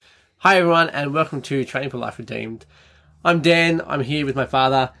Hi everyone, and welcome to Training for Life Redeemed. I'm Dan. I'm here with my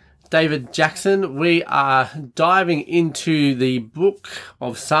father, David Jackson. We are diving into the book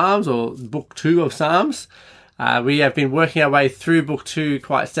of Psalms, or book 2 of Psalms. We have been working our way through book 2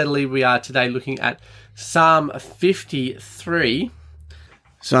 quite steadily. We are today looking at Psalm 53.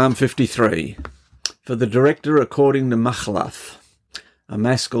 Psalm 53. For the director according to Machlath, a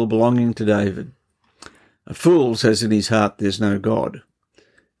maskil belonging to David. A fool says in his heart there's no God.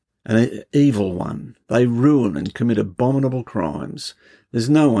 An evil one. They ruin and commit abominable crimes. There's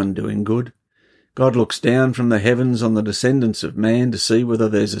no one doing good. God looks down from the heavens on the descendants of man to see whether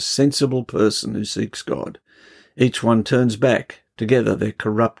there's a sensible person who seeks God. Each one turns back. Together they're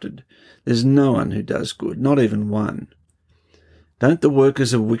corrupted. There's no one who does good, not even one. Don't the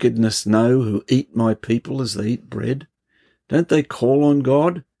workers of wickedness know who eat my people as they eat bread? Don't they call on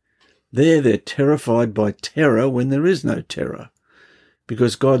God? There they're terrified by terror when there is no terror,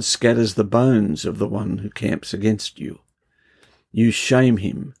 because God scatters the bones of the one who camps against you. You shame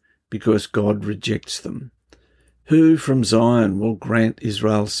him, because God rejects them. Who from Zion will grant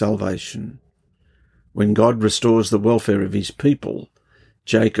Israel salvation? When God restores the welfare of his people,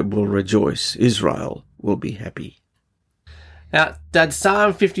 Jacob will rejoice, Israel will be happy. Now, Dad,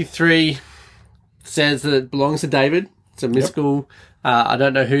 Psalm 53 says that it belongs to David. It's a mystical. I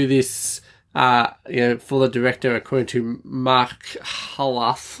don't know who this for the director, according to Mark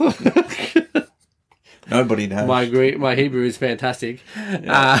Halath. Nobody knows. My Hebrew is fantastic.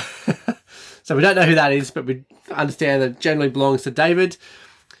 Yeah. So we don't know who that is, but we understand that it generally belongs to David.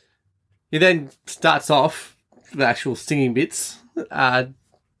 He then starts off the actual singing bits,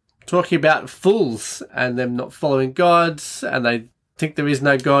 talking about fools and them not following God, and they think there is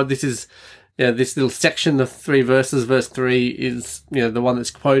no God. This is this little section of 3 verses. Verse 3 is the one that's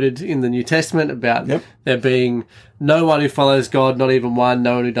quoted in the New Testament about there being no one who follows God, not even one,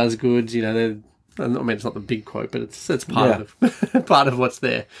 no one who does good. I mean, it's not the big quote, but it's part of part of what's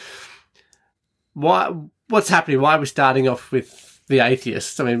there. What's happening? Why are we starting off with the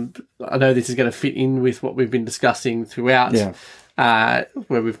atheists? I mean, I know this is going to fit in with what we've been discussing throughout. Where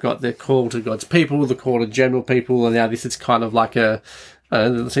we've got the call to God's people, the call to general people, and now this is kind of like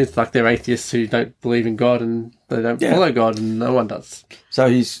it seems like they're atheists who don't believe in God and they don't follow God, and no one does. So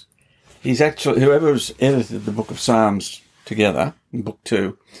he's actually, whoever's edited the book of Psalms together in book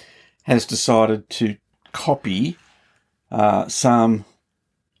 2 has decided to copy an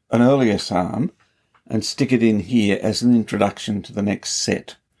earlier psalm, and stick it in here as an introduction to the next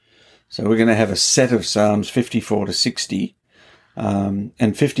set. So we're going to have a set of Psalms 54 to 60.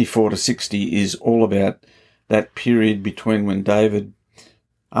 And 54 to 60 is all about that period between when David,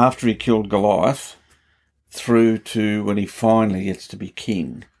 after he killed Goliath, through to when he finally gets to be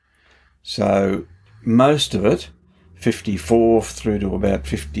king. So most of it, 54 through to about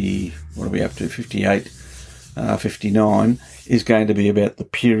 50, what are we up to, 58, 59, is going to be about the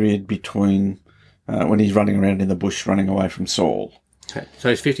period between when he's running around in the bush running away from Saul. Okay. So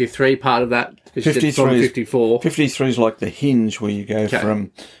is 53 part of that? 53 is like the hinge where you go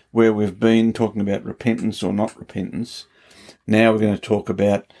from where we've been talking about repentance or not repentance. Now we're going to talk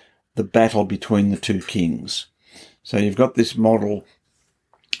about the battle between the two kings. So you've got this model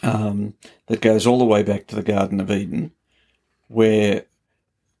that goes all the way back to the Garden of Eden, where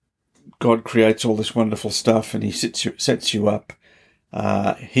God creates all this wonderful stuff and he sets you up.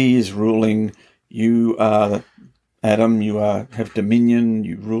 He is ruling. You are Adam, you have dominion,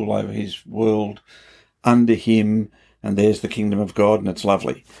 you rule over his world under him, and there's the kingdom of God, and it's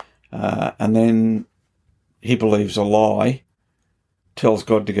lovely. And then he believes a lie, tells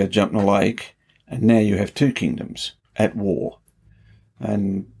God to go jump in a lake, and now you have 2 kingdoms at war.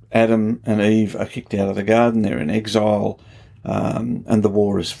 And Adam and Eve are kicked out of the garden, they're in exile, and the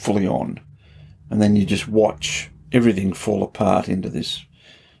war is fully on. And then you just watch everything fall apart into this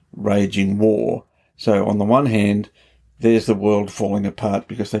raging war. So on the one hand, there's the world falling apart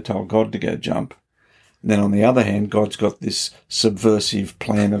because they told God to go jump. And then on the other hand, God's got this subversive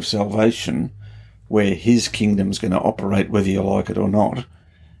plan of salvation where his kingdom's going to operate whether you like it or not.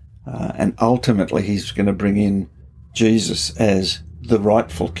 And ultimately, he's going to bring in Jesus as the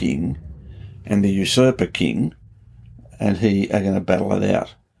rightful king and the usurper king, and he are going to battle it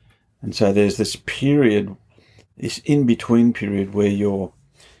out. And so there's this period, this in-between period where you're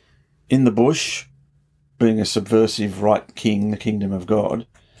in the bush, being a subversive right king, the kingdom of God,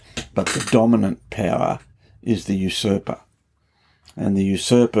 but the dominant power is the usurper. And the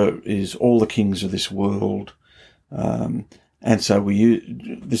usurper is all the kings of this world. And so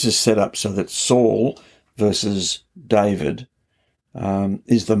this is set up so that Saul versus David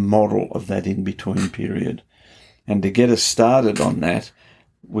is the model of that in-between period. And to get us started on that,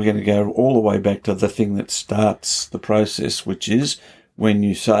 we're going to go all the way back to the thing that starts the process, which is when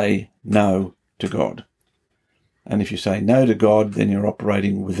you say no to God. And if you say no to God, then you're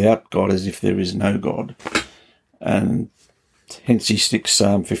operating without God as if there is no God. And hence he sticks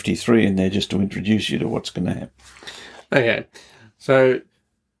Psalm 53 in there just to introduce you to what's going to happen. Okay. So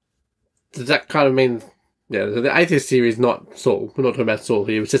does that kind of mean, the atheist theory is not Saul. We're not talking about Saul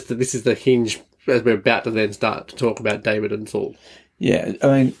here. It's just that this is the hinge as we're about to then start to talk about David and Saul. Yeah. I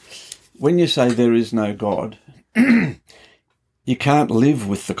mean, when you say there is no God, you can't live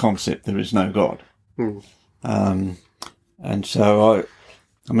with the concept there is no God. And so,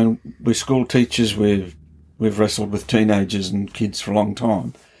 I mean, we're school teachers, we've wrestled with teenagers and kids for a long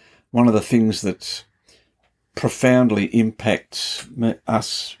time. One of the things that profoundly impacts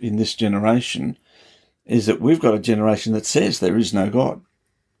us in this generation is that we've got a generation that says there is no God.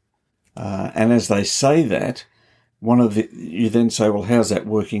 And as they say that, you then say, well, how's that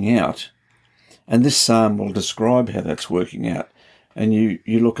working out? And this psalm will describe how that's working out. And you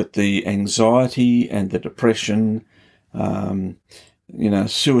look at the anxiety and the depression, suicide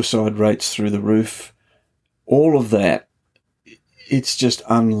rates through the roof, all of that, it's just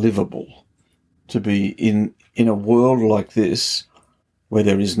unlivable to be in a world like this where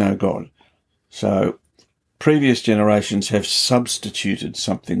there is no God. So previous generations have substituted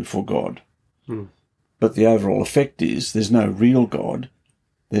something for God. But the overall effect is there's no real God.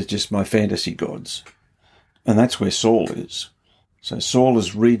 There's just my fantasy gods. And that's where Saul is. So Saul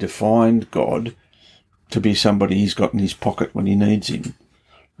has redefined God to be somebody he's got in his pocket when he needs him.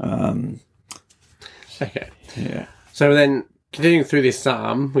 Okay. Yeah. So then, continuing through this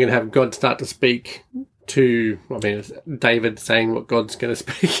psalm, we're going to have God start to speak to, David saying what God's going to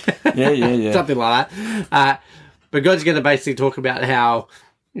speak. Yeah. Something like that. But God's going to basically talk about how,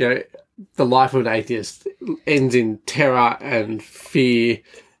 the life of an atheist ends in terror and fear,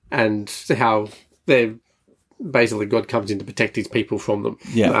 and how they're basically God comes in to protect his people from them,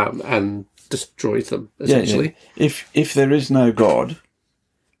 and destroys them essentially. Yeah. If there is no God,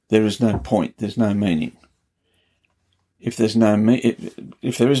 there is no point. There's no meaning. If there is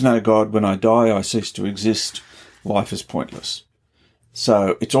no God, when I die, I cease to exist. Life is pointless.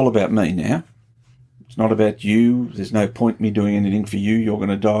 So it's all about me now. It's not about you. There's no point me doing anything for you. You're going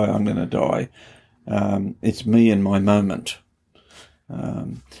to die. I'm going to die. It's me and my moment.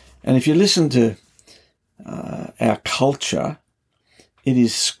 And if you listen to our culture, it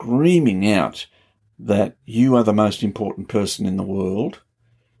is screaming out that you are the most important person in the world.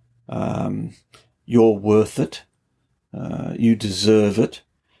 You're worth it. You deserve it.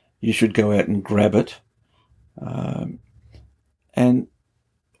 You should go out and grab it. And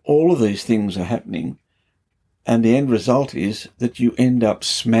all of these things are happening. And the end result is that you end up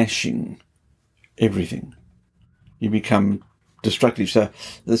smashing everything. You become destructive. So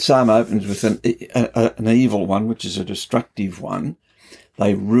the psalm opens with an evil one, which is a destructive one.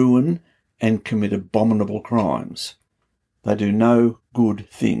 They ruin and commit abominable crimes. They do no good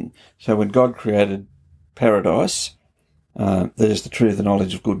thing. So when God created paradise, there's the tree of the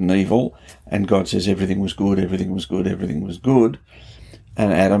knowledge of good and evil, and God says everything was good, everything was good, everything was good,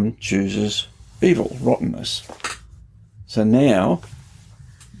 and Adam chooses evil, rottenness. So now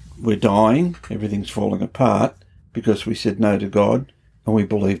we're dying, everything's falling apart, because we said no to God and we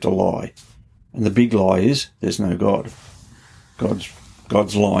believed a lie. And the big lie is there's no God.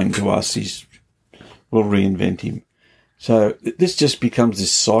 God's lying to us. We'll reinvent him. So this just becomes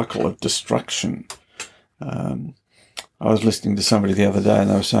this cycle of destruction. I was listening to somebody the other day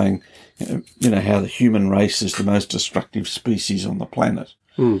and they were saying, how the human race is the most destructive species on the planet.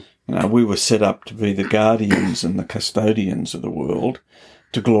 We were set up to be the guardians and the custodians of the world,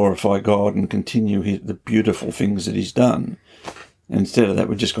 to glorify God and continue the beautiful things that he's done. And instead of that,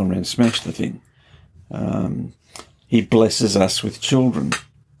 we've just gone around and smashed the thing. He blesses us with children.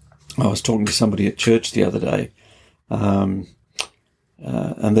 I was talking to somebody at church the other day, and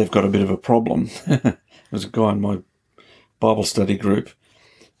they've got a bit of a problem. There was a guy in my Bible study group,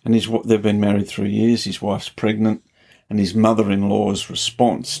 and they've been married 3 years. His wife's pregnant, and his mother-in-law's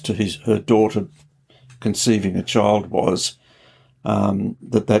response to her daughter conceiving a child was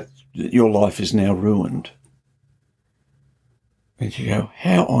that your life is now ruined. And you go,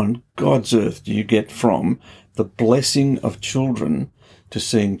 how on God's earth do you get from the blessing of children to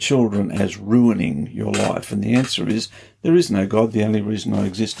seeing children as ruining your life? And the answer is, there is no God. The only reason I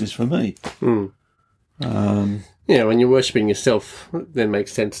exist is for me. When you're worshipping yourself, it then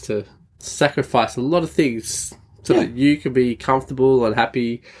makes sense to sacrifice a lot of things so that you can be comfortable and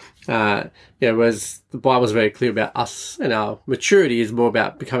happy. Whereas the Bible's very clear about us, and our maturity is more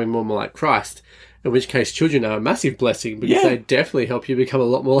about becoming more and more like Christ. In which case, children are a massive blessing because they definitely help you become a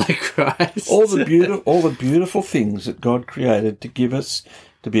lot more like Christ. All the beautiful things that God created to give us,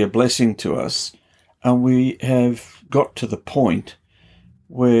 to be a blessing to us, and we have got to the point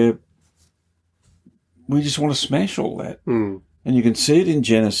where we just want to smash all that. Mm. And you can see it in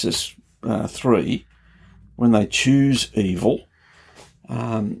Genesis 3 when they choose evil.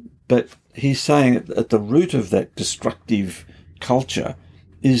 But he's saying at the root of that destructive culture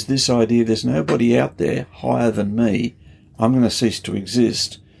is this idea there's nobody out there higher than me. I'm going to cease to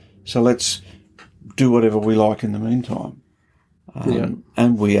exist. So let's do whatever we like in the meantime.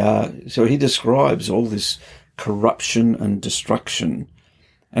 And we are. So he describes all this corruption and destruction.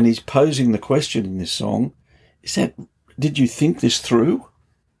 And he's posing the question in this song, did you think this through?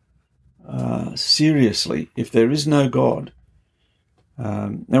 Seriously, if there is no God.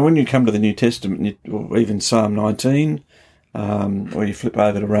 Now, when you come to the New Testament, or even Psalm 19, or you flip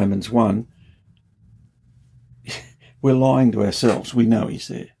over to Romans 1, we're lying to ourselves. We know he's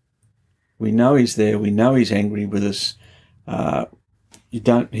there. We know he's there. We know he's angry with us. We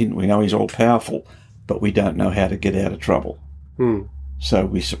know he's all-powerful, but we don't know how to get out of trouble. Hmm. So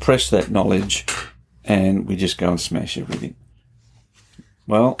we suppress that knowledge and we just go and smash everything.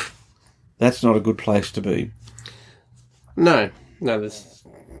 Well, that's not a good place to be. No. This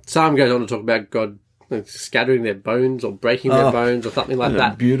Psalm goes on to talk about God scattering their bones or breaking their bones or something like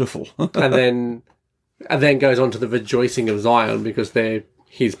that. Beautiful. and then goes on to the rejoicing of Zion because they're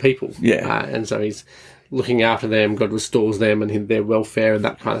his people. Yeah. And so he's looking after them, God restores them and their welfare and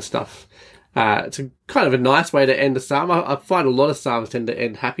that kind of stuff. It's a kind of a nice way to end a psalm. I find a lot of psalms tend to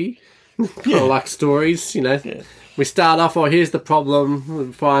end happy. Kind of like stories, Yeah. We start off, here's the problem,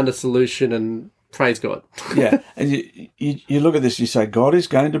 we find a solution and praise God. Yeah. And you look at this, you say, God is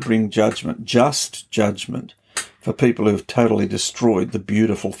going to bring judgment, just judgment, for people who have totally destroyed the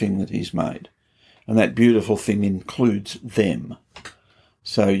beautiful thing that he's made. And that beautiful thing includes them.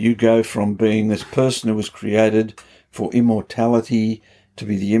 So you go from being this person who was created for immortality, to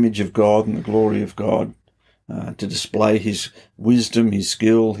be the image of God and the glory of God, to display his wisdom, his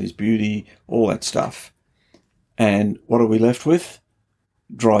skill, his beauty, all that stuff. And what are we left with?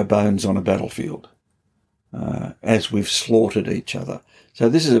 Dry bones on a battlefield, as we've slaughtered each other. So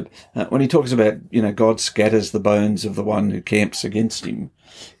this is when he talks about, God scatters the bones of the one who camps against him,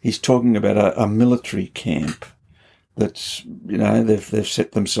 he's talking about a military camp that's, they've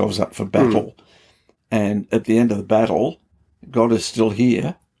set themselves up for battle. And at the end of the battle, God is still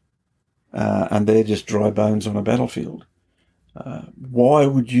here, and they're just dry bones on a battlefield. Why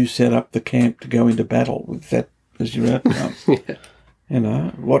would you set up the camp to go into battle with that as your outcome?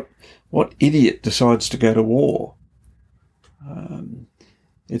 Yeah. What idiot decides to go to war?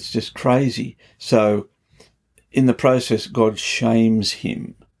 It's just crazy. So in the process, God shames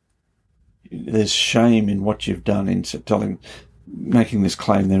him. There's shame in what you've done in making this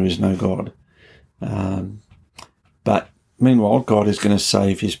claim there is no God. But meanwhile, God is going to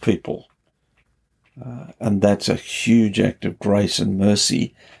save his people. And that's a huge act of grace and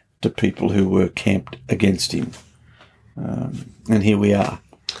mercy to people who were camped against him. And here we are.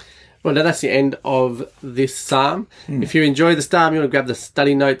 Well, now that's the end of this psalm. If you enjoy the psalm, you want to grab the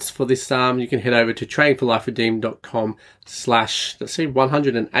study notes for this psalm, you can head over to trainingforliferedeemed.com/ let's see,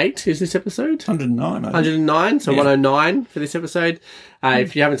 108 is this episode? 109. 109, so 109 for this episode.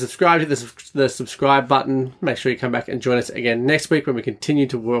 If you haven't subscribed, hit the subscribe button. Make sure you come back and join us again next week when we continue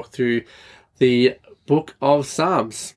to walk through the book of Psalms.